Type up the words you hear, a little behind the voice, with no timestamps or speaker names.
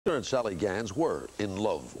Victor and Sally Ganz were in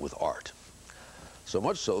love with art. So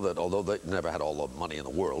much so that although they never had all the money in the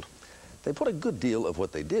world, they put a good deal of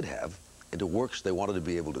what they did have into works they wanted to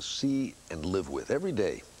be able to see and live with every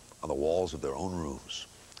day on the walls of their own rooms.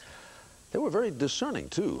 They were very discerning,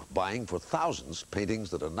 too, buying for thousands paintings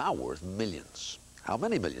that are now worth millions. How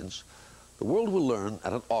many millions? The world will learn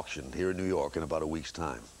at an auction here in New York in about a week's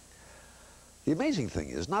time. The amazing thing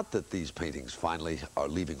is not that these paintings finally are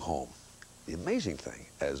leaving home. The amazing thing,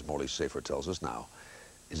 as Morley Safer tells us now,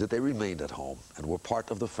 is that they remained at home and were part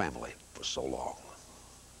of the family for so long.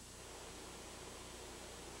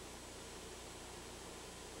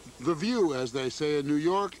 The view, as they say in New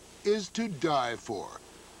York, is to die for.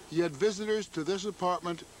 Yet visitors to this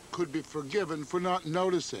apartment could be forgiven for not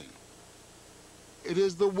noticing. It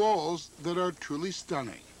is the walls that are truly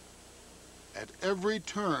stunning. At every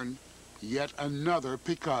turn, yet another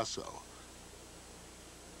Picasso.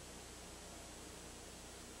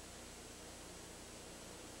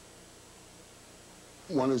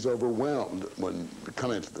 One is overwhelmed when you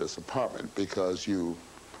come into this apartment because you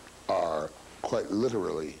are quite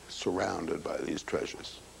literally surrounded by these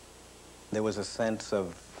treasures. There was a sense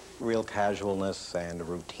of real casualness and a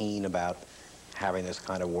routine about having this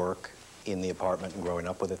kind of work in the apartment and growing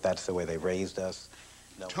up with it. That's the way they raised us.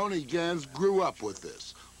 Tony Ganz grew up with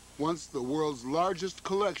this, once the world's largest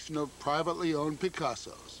collection of privately owned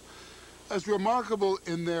Picassos. As remarkable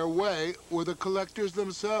in their way were the collectors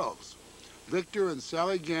themselves. Victor and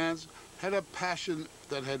Sally Ganz had a passion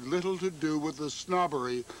that had little to do with the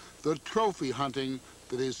snobbery, the trophy hunting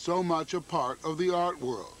that is so much a part of the art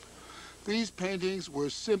world. These paintings were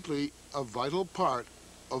simply a vital part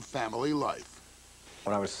of family life.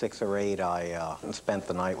 When I was 6 or 8, I spent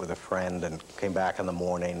the night with a friend and came back in the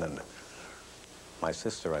morning, and my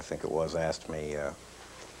sister, I think it was, asked me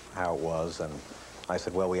how it was, and I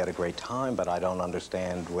said, well, we had a great time, but I don't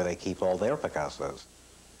understand where they keep all their Picassos.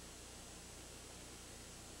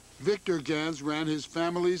 Victor Ganz ran his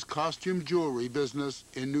family's costume jewelry business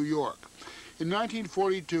in New York. In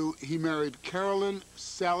 1942, he married Carolyn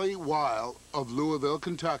Sally Weil of Louisville,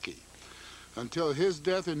 Kentucky. Until his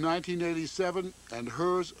death in 1987 and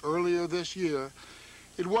hers earlier this year,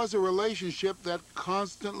 it was a relationship that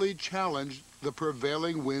constantly challenged the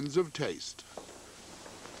prevailing winds of taste.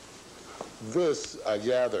 This, I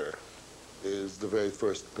gather, is the very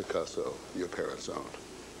first Picasso your parents owned.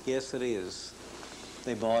 Yes, it is.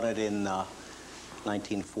 They bought it in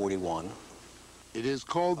 1941. It is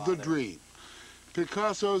called The Dream,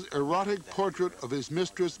 Picasso's erotic portrait of his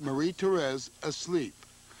mistress Marie-Thérèse asleep.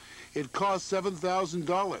 It cost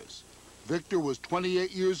 $7,000. Victor was 28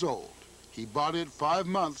 years old. He bought it 5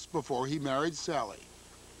 months before he married Sally.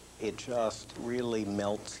 It just really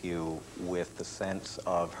melts you with the sense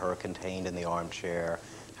of her contained in the armchair,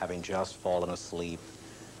 having just fallen asleep,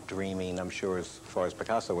 dreaming, I'm sure, as far as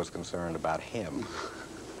Picasso was concerned, about him.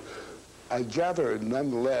 I gather,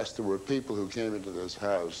 nonetheless, there were people who came into this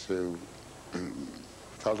house who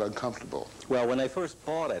felt uncomfortable. Well, when they first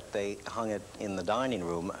bought it, they hung it in the dining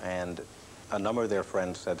room, and a number of their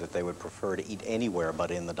friends said that they would prefer to eat anywhere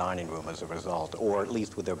but in the dining room as a result, or at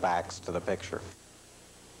least with their backs to the picture.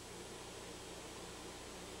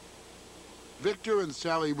 Victor and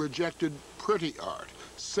Sally rejected pretty art,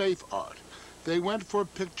 safe art. They went for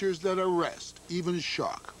pictures that arrest, even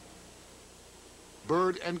shock.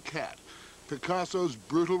 Bird and Cat, Picasso's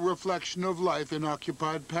brutal reflection of life in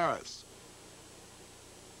occupied Paris.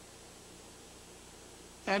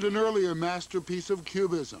 And an earlier masterpiece of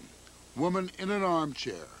Cubism, Woman in an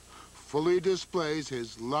Armchair, fully displays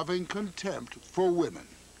his loving contempt for women.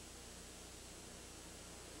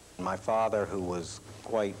 My father, who was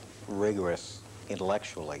quite rigorous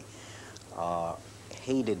intellectually,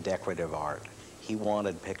 hated decorative art. He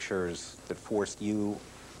wanted pictures that forced you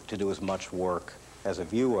to do as much work as a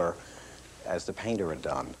viewer as the painter had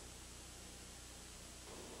done.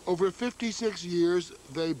 Over 56 years,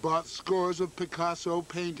 they bought scores of Picasso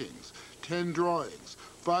paintings, 10 drawings,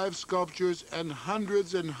 5 sculptures, and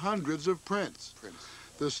hundreds of prints.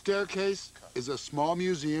 The staircase is a small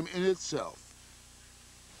museum in itself.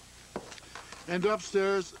 And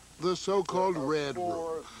upstairs, the so-called Red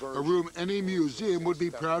Room, a room any museum would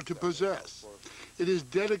be proud to possess. It is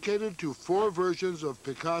dedicated to 4 versions of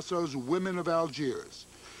Picasso's Women of Algiers.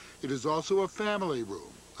 It is also a family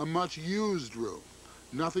room, a much-used room.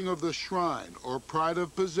 Nothing of the shrine or pride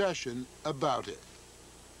of possession about it.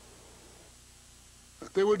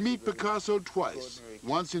 They would meet Picasso twice,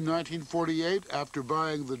 once in 1948 after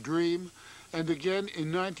buying The Dream, and again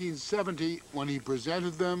in 1970 when he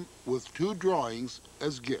presented them with 2 drawings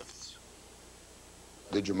as gifts.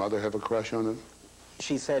 Did your mother have a crush on him?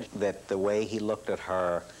 She said that the way he looked at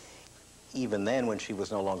her, even then when she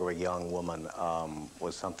was no longer a young woman,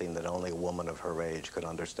 was something that only a woman of her age could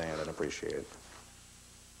understand and appreciate.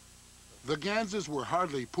 The Ganses were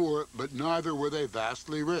hardly poor, but neither were they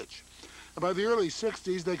vastly rich. And by the early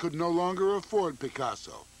 60s, they could no longer afford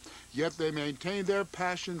Picasso. Yet they maintained their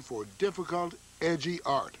passion for difficult, edgy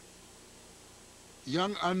art.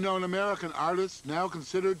 Young unknown American artists now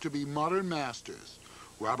considered to be modern masters: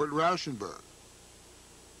 Robert Rauschenberg,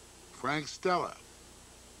 Frank Stella,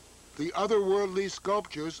 the otherworldly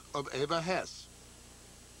sculptures of Eva Hesse,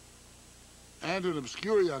 and an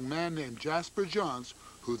obscure young man named Jasper Johns,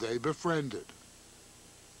 who they befriended.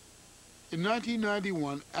 In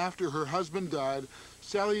 1991, after her husband died,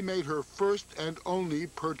 Sally made her first and only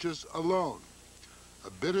purchase alone,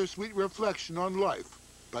 a bittersweet reflection on life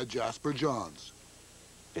by Jasper Johns.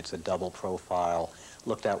 It's a double profile.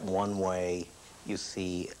 Looked at one way, you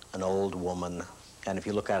see an old woman, and if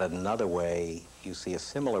you look at it another way, you see a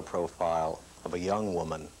similar profile of a young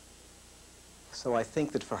woman. So I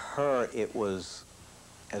think that for her, it was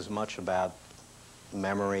as much about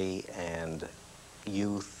memory and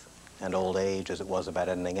youth and old age as it was about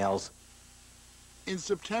anything else. In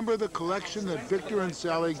September, the collection that Victor and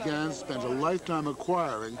Sally Ganz spent a lifetime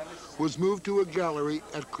acquiring was moved to a gallery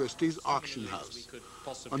at Christie's auction house.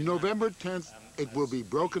 On November 10th, it will be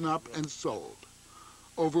broken up and sold.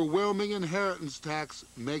 Overwhelming inheritance tax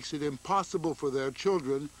makes it impossible for their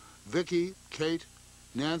children, Vicky, Kate,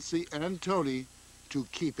 Nancy, and Tony, to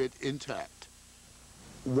keep it intact.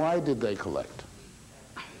 Why did they collect?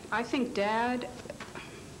 I think Dad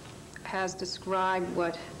has described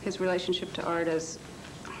what his relationship to art as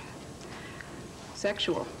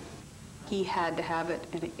sexual. He had to have it,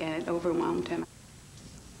 and it overwhelmed him.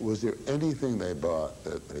 Was there anything they bought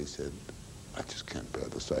that they said, I just can't bear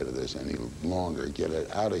the sight of this any longer, get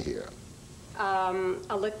it out of here?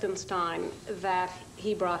 A Liechtenstein that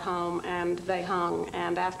he brought home and they hung,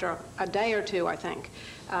 and after a day or two, I think,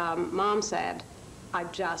 Mom said, I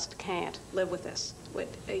just can't live with this.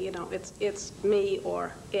 You know, it's me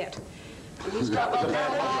or it. And he struggled for a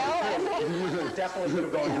while. Definitely could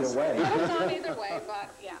have gone either way. It could have gone either way, but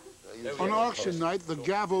yeah. On auction night, the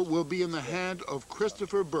gavel will be in the hand of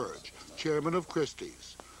Christopher Burge, chairman of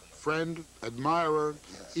Christie's, friend, admirer,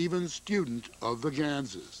 even student of the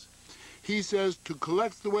Ganses. He says to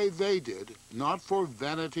collect the way they did, not for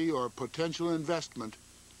vanity or potential investment,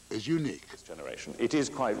 is unique. This generation. It is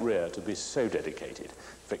quite rare to be so dedicated.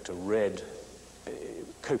 Victor read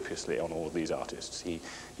copiously on all of these artists. He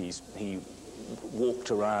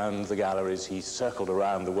walked around the galleries, he circled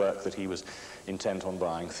around the work that he was intent on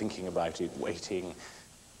buying, thinking about it, waiting.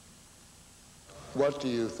 What do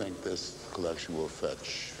you think this collection will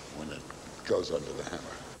fetch when it goes under the hammer?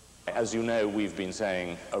 As you know, we've been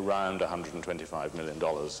saying around $125 million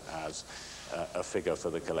as a figure for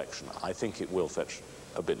the collection. I think it will fetch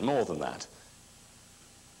a bit more than that.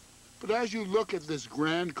 But as you look at this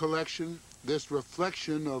grand collection, this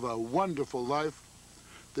reflection of a wonderful life,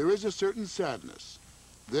 there is a certain sadness.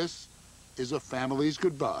 This is a family's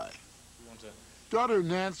goodbye. Daughter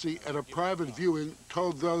Nancy, at a private viewing,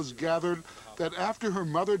 told those gathered that after her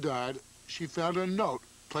mother died, she found a note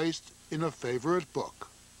placed in a favorite book.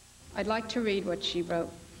 I'd like to read what she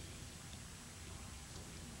wrote.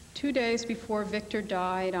 2 days before Victor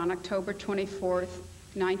died on October 24th,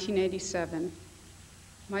 1987,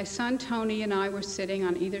 my son Tony and I were sitting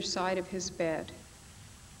on either side of his bed.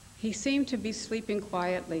 He seemed to be sleeping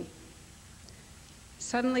quietly.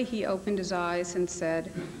 Suddenly he opened his eyes and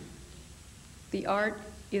said, "The art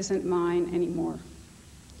isn't mine anymore."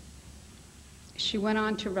 She went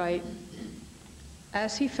on to write,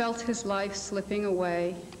 "As he felt his life slipping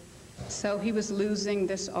away, so he was losing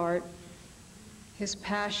this art, his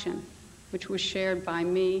passion, which was shared by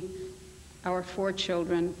me, our 4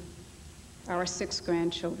 children, our 6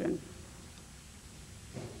 grandchildren.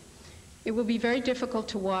 It will be very difficult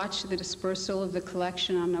to watch the dispersal of the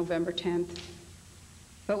collection on November 10th,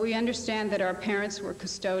 but we understand that our parents were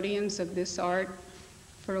custodians of this art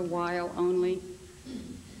for a while only,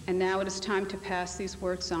 and now it is time to pass these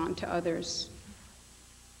works on to others.